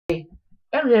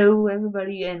Hello,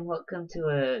 everybody, and welcome to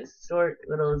a short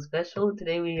little special.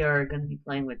 Today we are going to be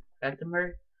playing with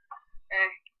Kratenberg. Eh,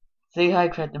 Say hi,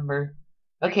 Kratenberg.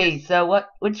 Okay, so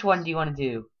which one do you want to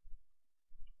do?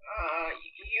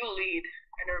 you lead.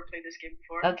 I never played this game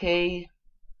before. Okay,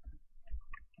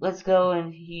 let's go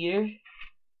in here.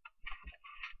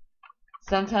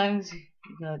 Sometimes you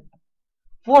got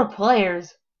 4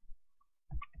 players.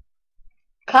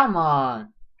 Come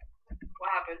on. What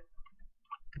happened?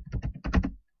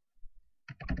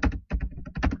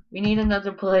 We need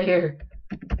another player.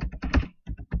 Is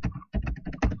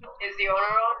the owner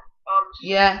on?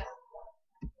 Yeah.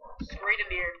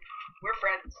 Sweetenir. We're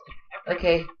friends.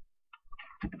 Okay.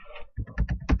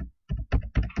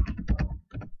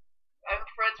 I'm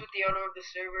friends with the owner of the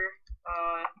server.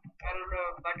 I don't know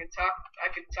if I can talk. I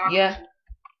can talk. Yeah.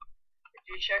 If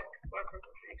you check what things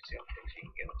you can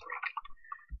give a break.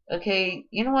 Okay,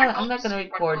 you know what? I'm not going to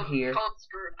record here.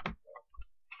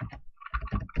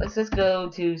 Let's just go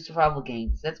to survival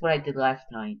games. That's what I did last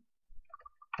time.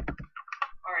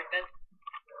 Alright then.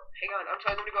 Hang on, I'm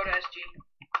telling them to go to SG.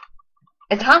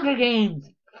 It's Hunger Games!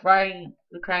 Crying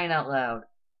out loud.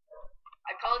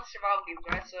 I call it survival games,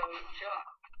 right? So chill out.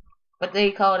 But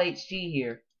they call it HG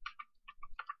here.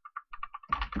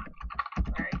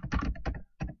 Alright.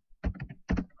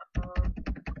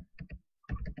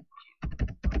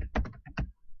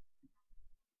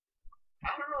 I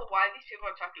don't know why these people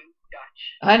are talking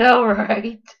Dutch. I know,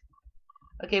 right?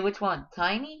 Okay, which one?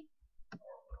 Tiny?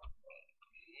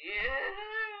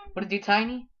 Yeah. Want to do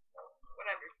Tiny?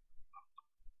 Whatever.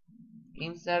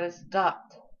 Game status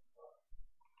stopped.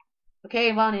 Okay,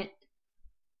 I'm on it.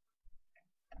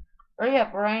 Hurry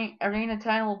up, Brian. Arena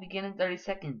time will begin in 30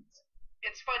 seconds.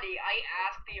 It's funny, I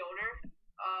asked the owner,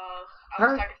 I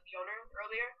Her- was talking to the owner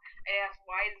earlier, and I asked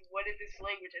what is this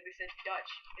language, and they said Dutch.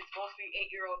 It's mostly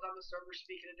 8-year-olds on the server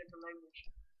speaking a different language.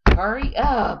 Hurry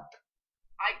up!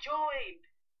 I joined!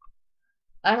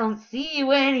 I don't see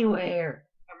you anywhere.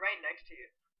 I'm right next to you.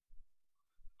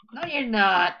 No, you're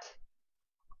not.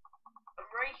 I'm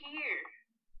right here.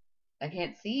 I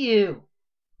can't see you.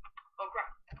 Oh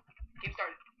crap. Game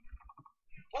started.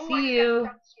 Oh, See you.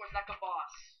 This one's like a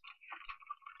boss. I'm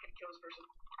gonna kill this person.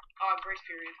 Grace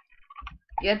period.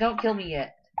 Yeah, don't kill me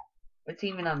yet. We're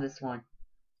teaming on this one.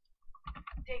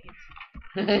 Dang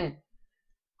it.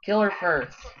 Kill her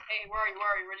first. Hey, where are you?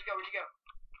 Where'd you go?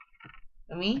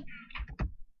 Me? Where'd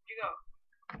you go?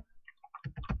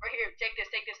 Right here. Take this.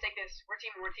 We're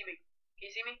teaming. Can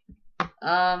you see me?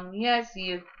 Yeah, I see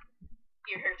you.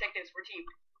 Here, take this. We're teamed.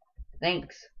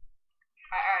 Thanks.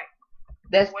 Alright.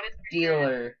 Best What is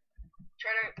dealer.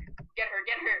 Try to get her.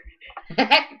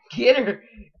 Get her.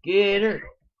 Do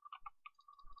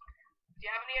you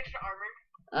have any extra armor?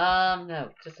 No,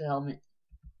 just a helmet.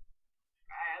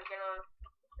 Alright, I'm gonna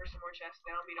look for some more chests,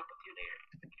 then I'll meet up with you later.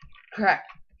 Crap.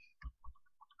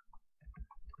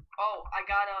 Oh, I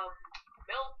got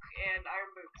milk and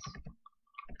iron boots.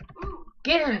 Ooh.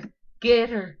 Get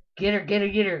her.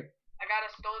 I got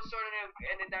a stone sword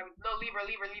and a diamond. No, leave her.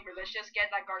 Let's just get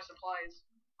like our supplies.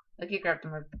 Okay,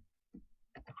 Kratenberg.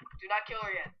 Do not kill her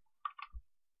yet.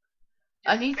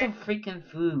 I need some freaking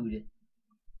food.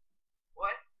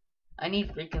 What? I need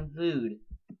freaking food.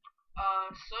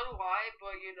 So do I,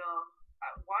 but you know,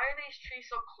 why are these trees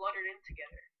so cluttered in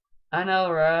together? I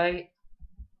know, right?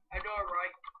 I know,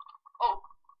 right? Oh,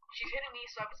 she's hitting me,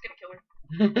 so I'm just gonna kill her.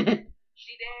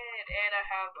 She did, and I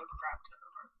have a crap ton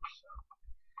of armor, so.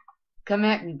 Come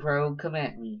at me, bro. Come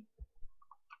at me.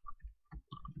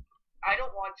 I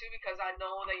don't want to because I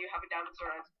know that you have a diamond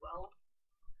sword as well.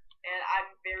 And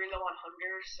I'm very low on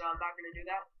hunger, so I'm not gonna do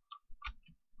that.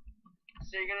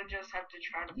 So you're gonna just have to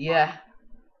try to Yeah.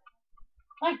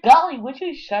 My golly, would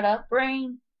you shut up,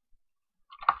 brain?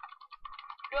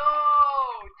 No!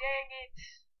 Dang it!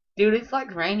 Dude, it's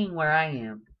like raining where I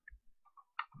am.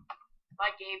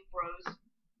 My game froze.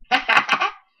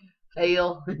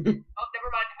 Fail. Oh, never mind.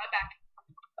 I'm back.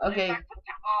 Okay. I'm back.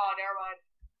 Oh, never mind.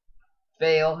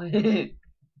 Fail. Redo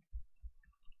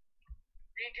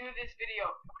this video.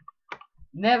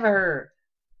 Never.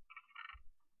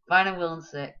 Fine, I will in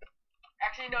sec.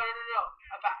 Actually, no.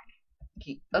 I'm back.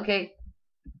 Okay.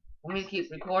 Want me to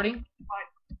keep recording? Fine.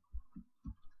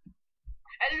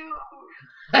 Hello.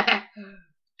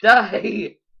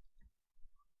 Die.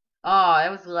 Aw,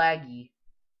 that was laggy.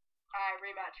 Alright,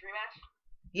 rematch.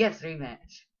 Yes,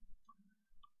 rematch.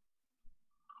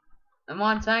 I'm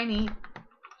on Tiny.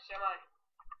 Shall I?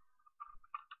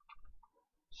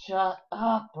 Shut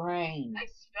up, brain. I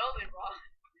spelled it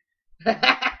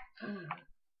wrong.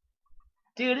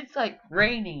 Dude, it's like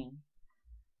raining.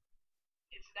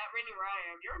 It's not raining where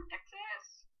I am. You're in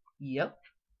Texas. Yep.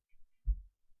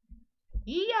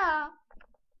 Yeah.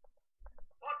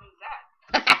 What was that?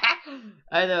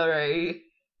 I know, right?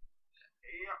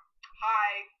 Yeah.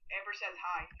 Hi. Amber says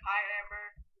hi. Hi,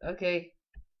 Amber. Okay.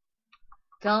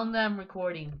 Tell them that I'm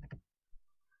recording.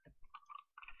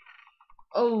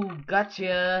 Oh,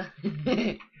 gotcha. Yes.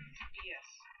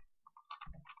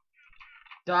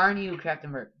 Darn you,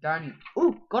 Craftenberg. Darn you.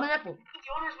 Ooh, golden apple.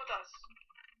 The owner's with us.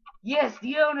 Yes,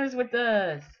 the owner's with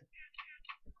us.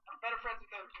 I'm better friends with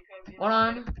him because, you know, Hold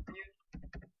on.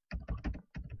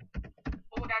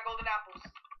 Oh, we got golden apples.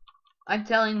 I'm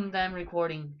telling them that I'm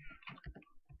recording.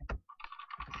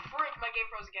 Frick, my game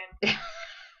froze again.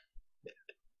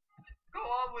 Go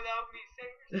on without me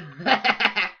saying.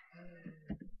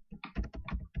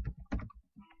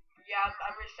 Yeah,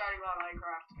 I'm restarting my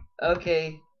Minecraft. Okay.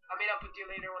 I'll meet up with you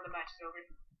later when the match is over.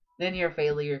 Then you're a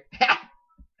failure.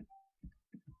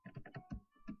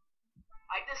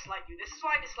 I dislike you. This is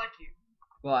why I dislike you.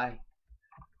 Why? I'm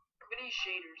gonna use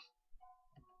shaders.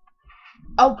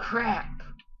 Oh, crap.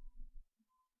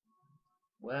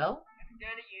 Well. I'm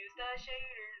gonna use the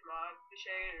shaders mod. The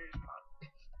shaders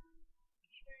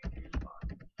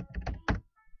mod.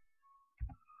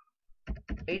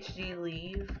 HD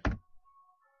leave.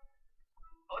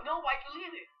 Oh no, why'd you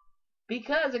leave it?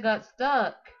 Because it got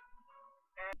stuck.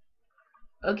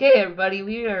 Okay, everybody,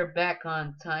 we are back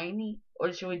on Tiny.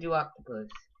 Or should we do Octopus?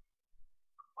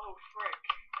 Oh, frick.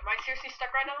 Am I seriously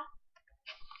stuck right now?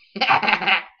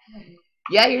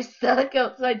 Yeah, you're stuck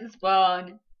outside the spawn.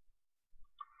 Alright,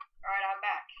 I'm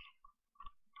back.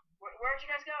 Where'd you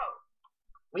guys go?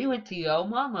 We went to Yo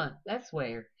Mama. That's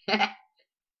where. So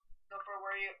for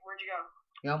where'd you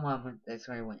go? Yo Mama. That's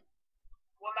where I went.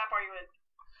 What map are you in?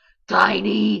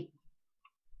 Tiny.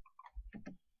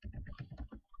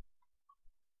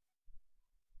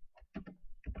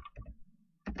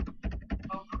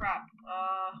 Oh crap.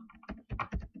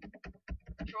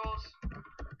 Controls.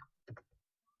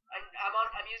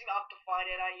 I'm using Optifine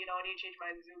and I need to change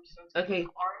my zoom so it's Okay.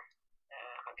 R.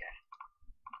 Okay.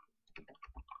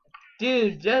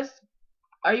 Dude,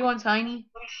 are you on Tiny?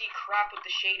 Let me see crap with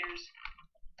the shaders.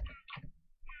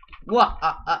 What?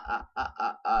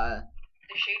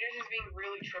 The shaders is being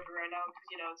really trippy right now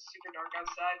because it's super dark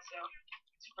outside, so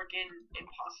it's freaking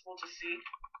impossible to see.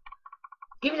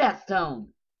 Give me that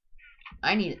stone.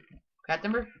 I need it. Craft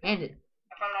timber, hand it.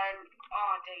 I found iron.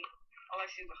 Oh dang. All I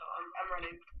see is I'm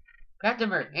running. Craft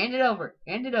timber, hand it over.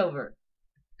 Hand it over.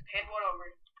 Hand what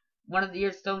over? One of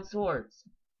your stone swords.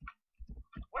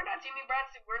 We're not Team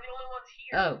Bradson. We're the only ones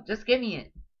here. Oh, just give me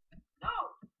it. No.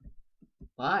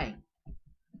 Why?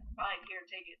 Fine, here,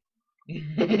 take it.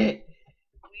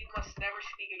 Where We must never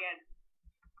speak again.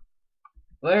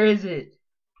 is it?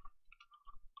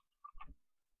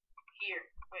 Here.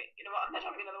 Wait, you know what? I'm not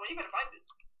having another one. You gotta find it.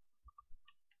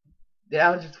 Then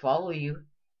I'll just follow you.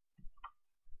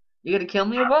 You gonna kill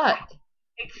me or what?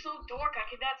 It's so dark. I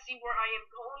cannot see where I am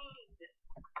going.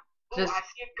 Oh, Just... I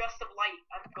see a gust of light.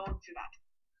 I'm going to that.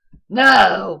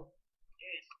 No!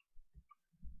 Yes.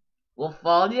 We'll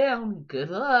fall down. Good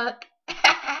luck.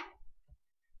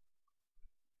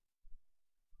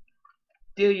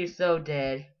 Dude, you're so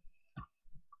dead.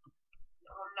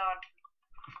 No, I'm not.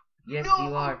 Yes, No!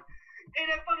 you are.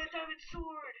 And I found a diamond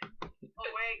sword.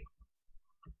 Oh, wait.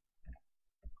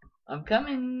 I'm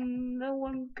coming. No,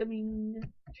 I'm coming.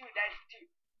 Dude, that's... Dude.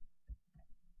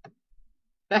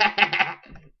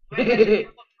 Wait,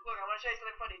 look, I want to show you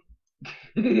something funny.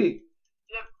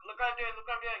 Look what I'm doing. Look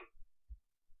what I'm doing.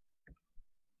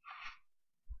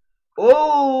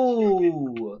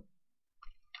 Oh!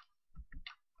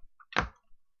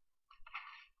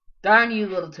 Darn you,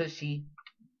 little tushy.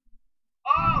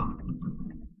 Oh!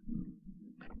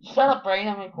 Shut up, Brian.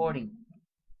 I'm recording.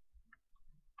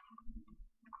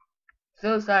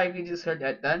 So sorry if you just heard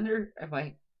that thunder.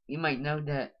 You might know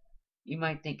that. You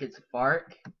might think it's a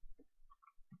fart. Who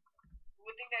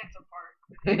would think that it's a fart?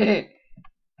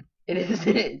 It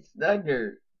isn't. It's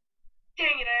thunder.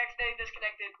 Dang it! I accidentally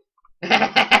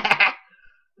disconnected.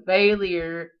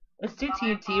 Failure. Let's do My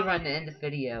TNT run to apologies. end the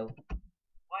video.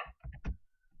 What?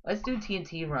 Let's do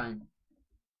TNT run.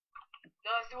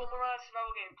 No, let's do one more round of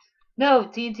survival games. No,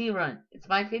 TNT run. It's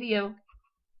my video.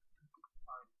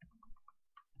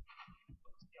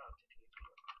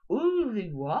 Ooh, the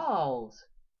walls.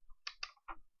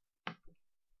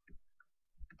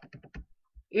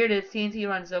 Here it is. TNT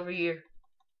runs over here.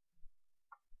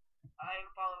 I'm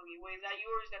following you. Wait, is that you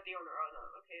or is that the owner? Oh no.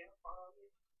 Okay, I'm following you.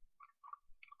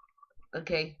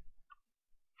 Okay.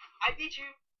 I beat you.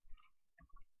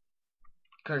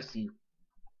 Curse you.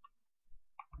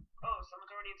 Oh,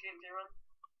 someone's already in TNT run.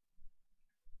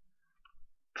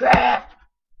 Crap!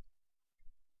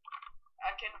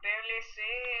 I can barely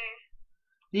see.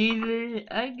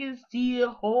 I can see a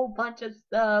whole bunch of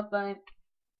stuff. Oh, the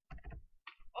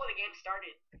game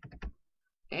started.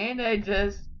 And I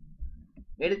just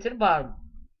made it to the bottom.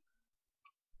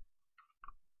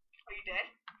 Are you dead?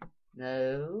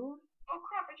 No. Oh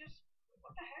crap,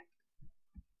 what the heck?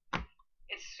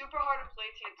 It's super hard to play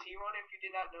TNT Run if you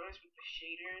did not notice with the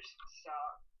shaders. So,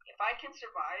 if I can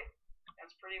survive,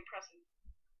 that's pretty impressive.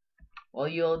 Well,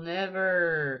 you'll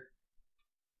never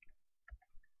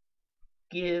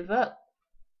give up.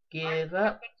 Give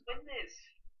up. I'm gonna win this.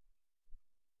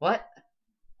 What?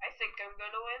 I think I'm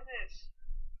gonna win this.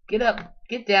 Get up.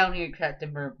 Get down here,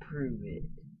 Tractimber, and prove it.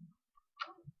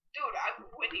 Dude, I'm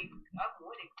winning. I'm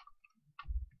winning.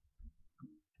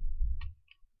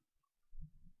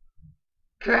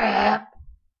 Crap!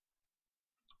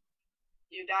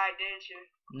 You died, didn't you?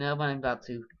 No, but I'm about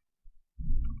to.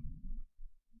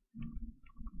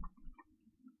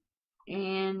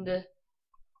 And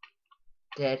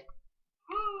dead.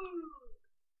 Woo!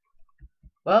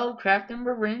 Well,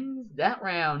 Tractimber wins that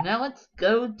round. Now let's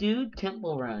go do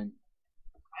Temple Run.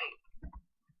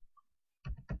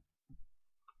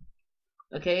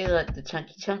 Okay, let the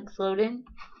chunky chunks load in.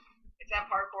 It's at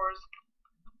parkours.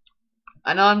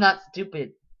 I know I'm not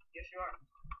stupid. Yes, you are.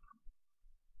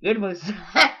 You're the most. I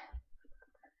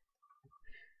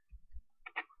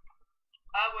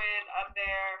win. I'm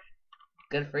there.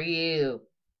 Good for you.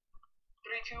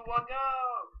 3, 2, 1, go!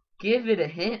 Give it a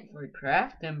hint for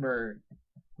Tractimber.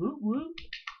 Whoop whoop.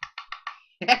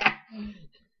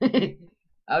 I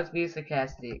was being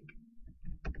sarcastic.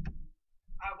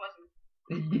 I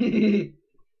wasn't.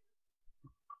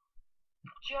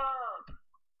 Jump!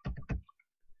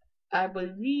 I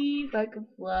believe I can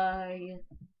fly.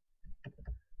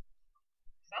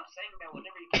 Stop saying that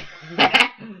whenever you get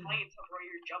playing something where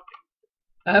you're jumping.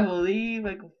 I believe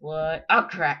I can fly. Oh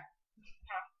crap!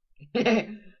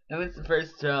 That was the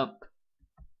first jump.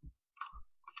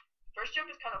 First jump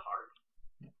is kind of hard.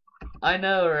 I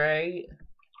know, right?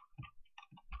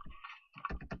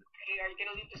 Hey, are you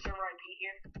gonna leave the server IP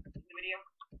here in the video?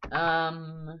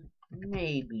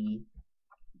 Maybe.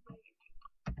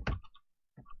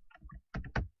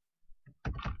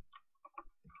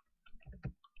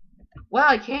 Wow,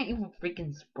 I can't even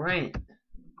freaking sprint.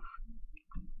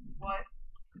 What?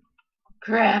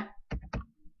 Crap.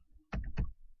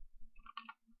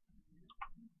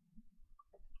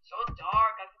 So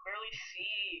dark, I can barely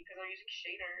see because I'm using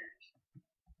shaders.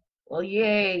 Well,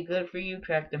 yay, good for you,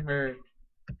 Tractimber.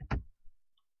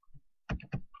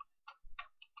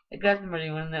 Hey, Tractimber, do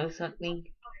you want to know something?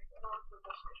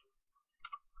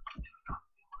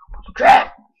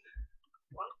 Crap!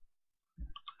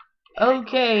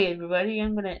 Okay, everybody,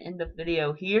 I'm gonna end the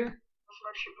video here.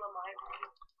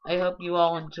 I hope you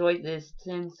all enjoyed this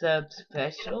 10 sub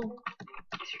special.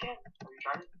 Yes, you can.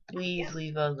 Please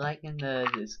leave a like in the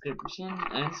description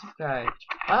and subscribe.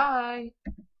 Bye!